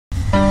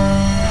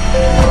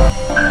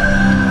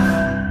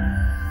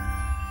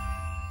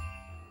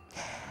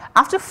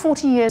After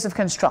 40 years of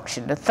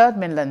construction, the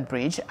Thirdmainland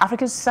Bridge,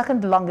 Africa's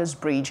second longest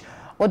bridge,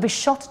 would be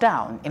shut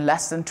down in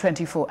less than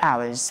 24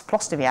 hours.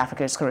 Plus TV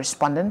Africa's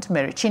correspondent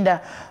Mary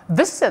Chinda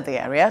visited the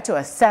area to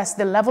assess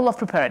the level of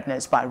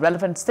preparedness by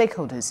relevant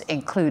stakeholders,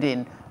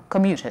 including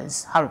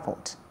commuters. Her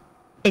report.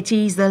 It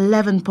is the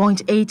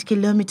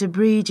 11.8-kilometer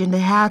bridge in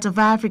the heart of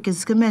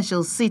Africa's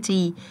commercial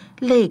city,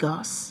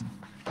 Lagos.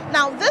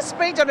 Now, this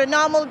bridge on a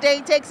normal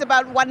day takes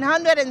about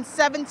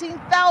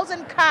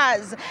 117,000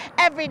 cars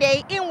every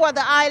day inward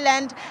the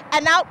island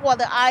and outward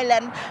the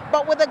island.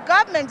 But with the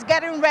government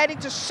getting ready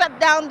to shut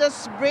down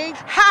this bridge,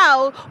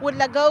 how would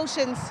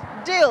Lagosians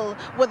deal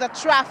with the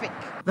traffic?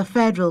 The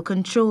Federal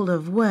Controller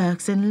of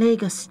Works in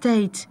Lagos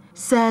State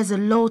says a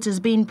lot has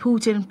been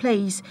put in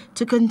place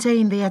to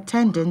contain the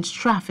attendant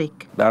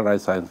traffic. That right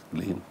side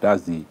lane,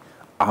 that's the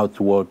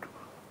outward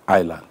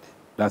island.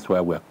 That's why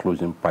we're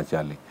closing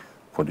partially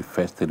for the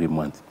first 3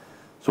 months.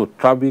 So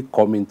traffic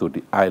coming to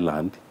the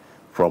island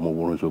from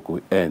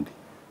Oworonsoko end,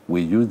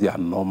 we use their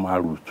normal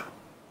route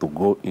to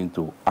go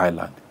into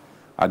island.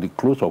 At the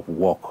close of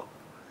work,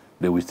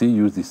 they will still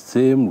use the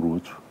same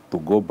route to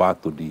go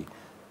back to the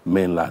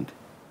mainland.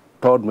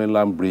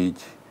 Thirdmainland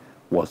Bridge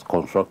was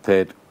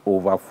constructed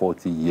over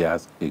 40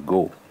 years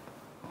ago.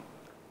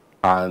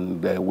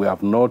 And we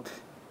have not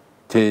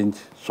changed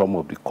some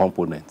of the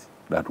components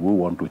that we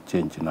want to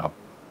change now.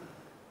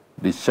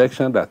 The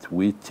section that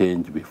we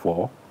changed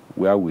before,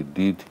 where we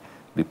did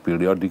the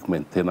periodic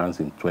maintenance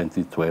in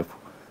 2012,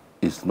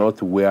 is not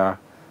where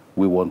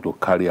we want to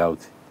carry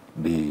out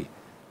the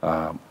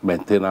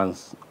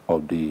maintenance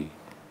of the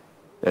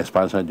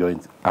expansion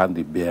joint and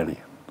the bearing.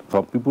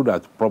 For people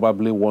that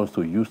probably wants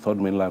to use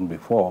Thirdmainland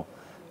before,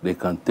 they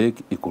can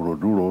take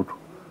Ikorodu Road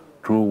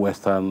through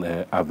Western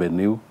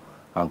Avenue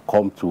and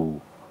come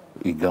to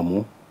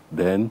Igamu,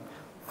 then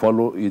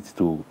follow it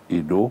to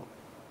Ido,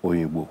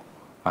 Oyinbo,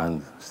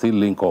 and still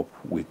link up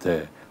with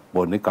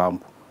Bonny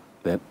Camp,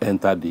 then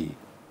enter the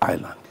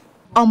island.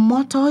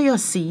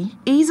 Omotoyosi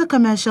is a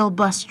commercial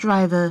bus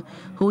driver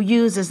who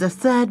uses the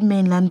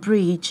Thirdmainland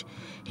Bridge.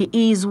 He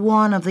is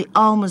one of the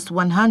almost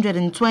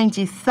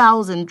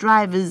 120,000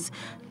 drivers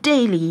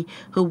daily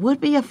who would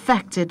be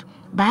affected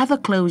by the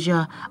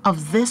closure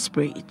of this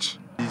bridge.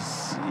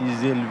 It's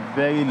a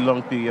very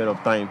long period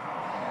of time.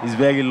 It's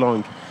very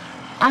long.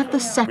 At the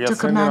Sector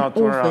Command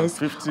Office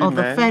of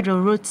the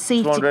Federal Road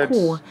Safety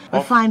Corps,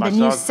 we find the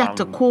new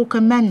Sector Corps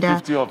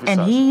Commander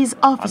and his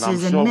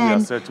officers and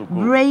men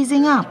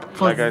raising up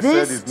for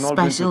this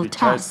special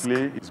task.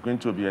 It's going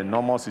to be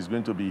enormous, it's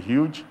going to be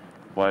huge,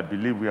 but I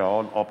believe we are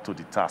all up to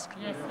the task.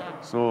 Yes, sir.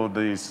 So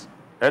this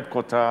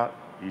headquarters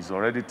is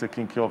already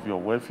taking care of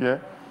your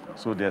welfare,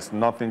 so there's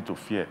nothing to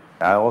fear.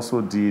 I also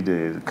did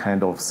a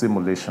kind of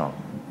simulation,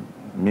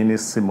 mini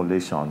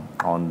simulation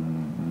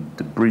on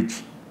the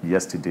bridge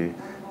yesterday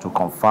to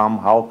confirm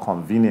how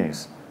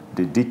convenient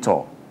the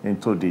detour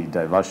into the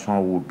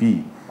diversion will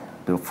be,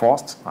 the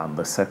first and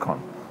the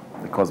second,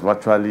 because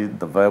virtually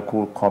the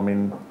vehicle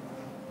coming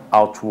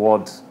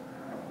outward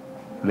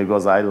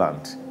Lagos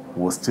Island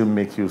will still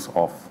make use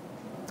of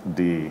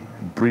the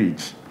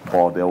bridge,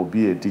 but there will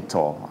be a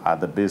detour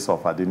at the base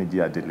of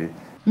Adeniji Adele.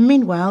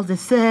 Meanwhile, the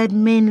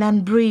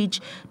Thirdmainland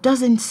Bridge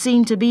doesn't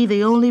seem to be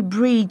the only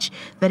bridge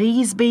that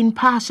is being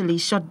partially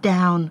shut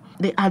down.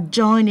 The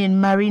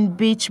adjoining Marine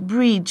Beach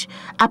Bridge,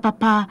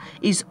 Apapa,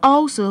 is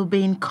also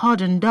being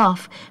cordoned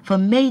off for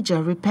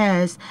major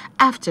repairs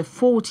after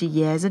 40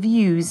 years of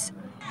use.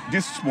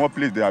 This small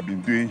place they have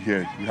been doing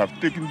here, we have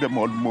taken them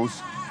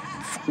almost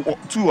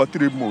 2 or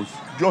 3 months,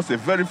 just a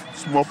very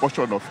small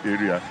portion of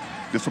area.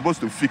 They're supposed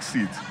to fix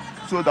it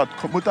so that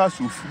commuters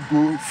will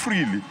go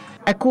freely.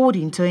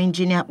 According to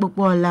Engineer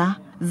Bukwola,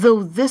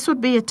 though this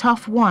would be a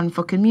tough one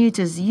for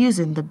commuters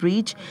using the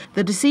bridge,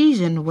 the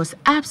decision was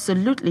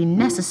absolutely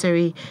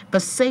necessary for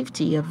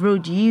safety of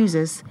road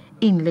users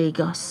in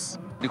Lagos.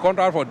 The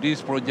contract for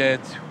this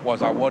project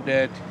was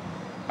awarded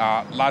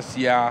last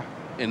year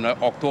in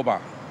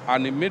October,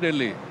 and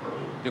immediately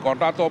the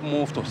contractor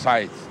moved to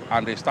site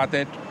and they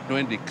started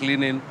doing the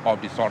cleaning of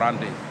the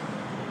surroundings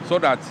so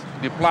that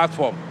the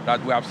platform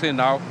that we have seen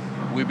now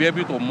will be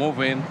able to move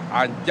in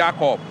and jack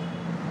up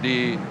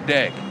the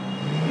deck.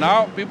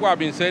 Now, people have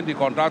been saying the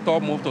contractor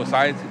moved to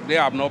site, they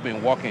have not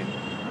been working.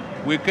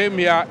 We came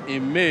here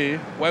in May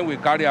when we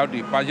carried out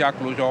the partial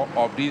closure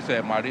of this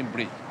marine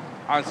bridge.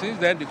 And since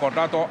then, the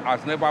contractor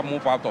has never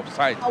moved out of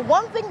sight.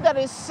 One thing that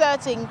is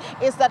certain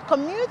is that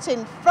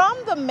commuting from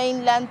the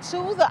mainland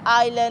to the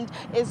island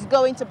is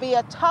going to be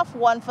a tough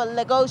one for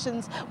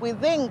Lagosians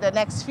within the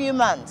next few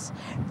months.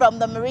 From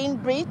the Marine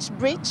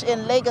Bridge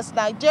in Lagos,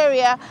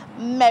 Nigeria,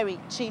 Mary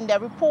Chinda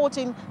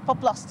reporting for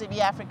Plus TV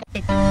Africa.